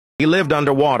He lived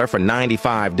underwater for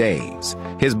 95 days.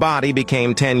 His body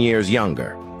became 10 years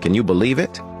younger. Can you believe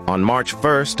it? On March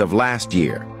 1st of last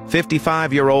year,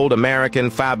 55-year-old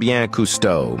American Fabien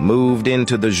Cousteau moved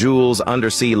into the Jules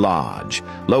Undersea Lodge,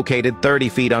 located 30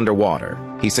 feet underwater.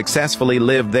 He successfully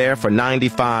lived there for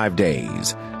 95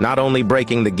 days, not only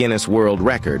breaking the Guinness World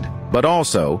Record, but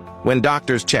also, when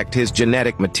doctors checked his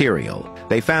genetic material,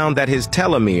 they found that his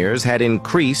telomeres had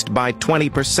increased by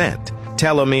 20%.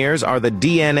 Telomeres are the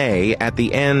DNA at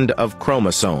the end of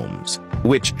chromosomes,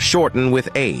 which shorten with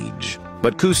age.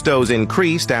 But Cousteau's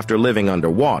increased after living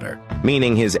underwater,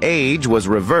 meaning his age was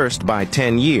reversed by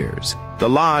 10 years. The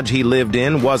lodge he lived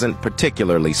in wasn't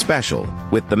particularly special,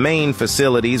 with the main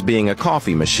facilities being a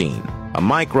coffee machine, a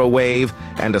microwave,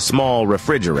 and a small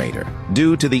refrigerator,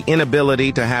 due to the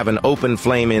inability to have an open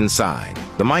flame inside.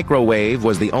 The microwave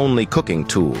was the only cooking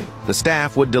tool. The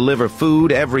staff would deliver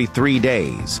food every 3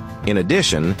 days. In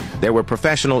addition, there were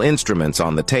professional instruments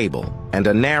on the table, and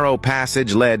a narrow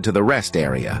passage led to the rest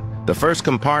area. The first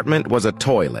compartment was a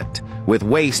toilet, with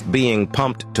waste being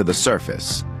pumped to the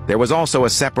surface. There was also a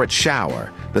separate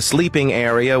shower. The sleeping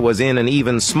area was in an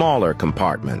even smaller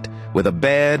compartment, with a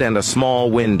bed and a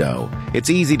small window. It's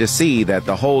easy to see that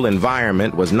the whole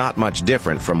environment was not much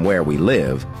different from where we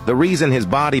live. The reason his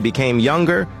body became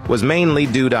younger was mainly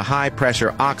due to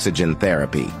high-pressure oxygen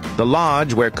therapy. The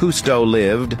lodge where Cousteau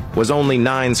lived was only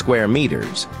 9 square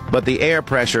meters, but the air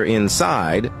pressure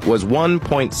inside was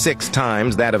 1.6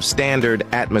 times that of standard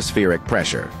atmospheric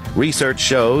pressure. Research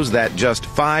shows that just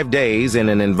 5 days in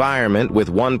an environment with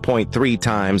 1.3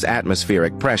 times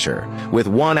atmospheric pressure, with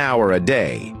 1 hour a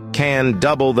day, can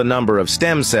double the number of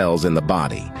stem cells in the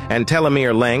body, and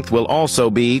telomere length will also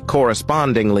be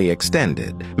correspondingly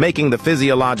extended, making the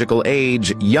physiological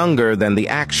age younger than the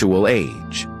actual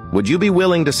age. Would you be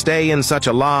willing to stay in such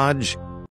a lodge?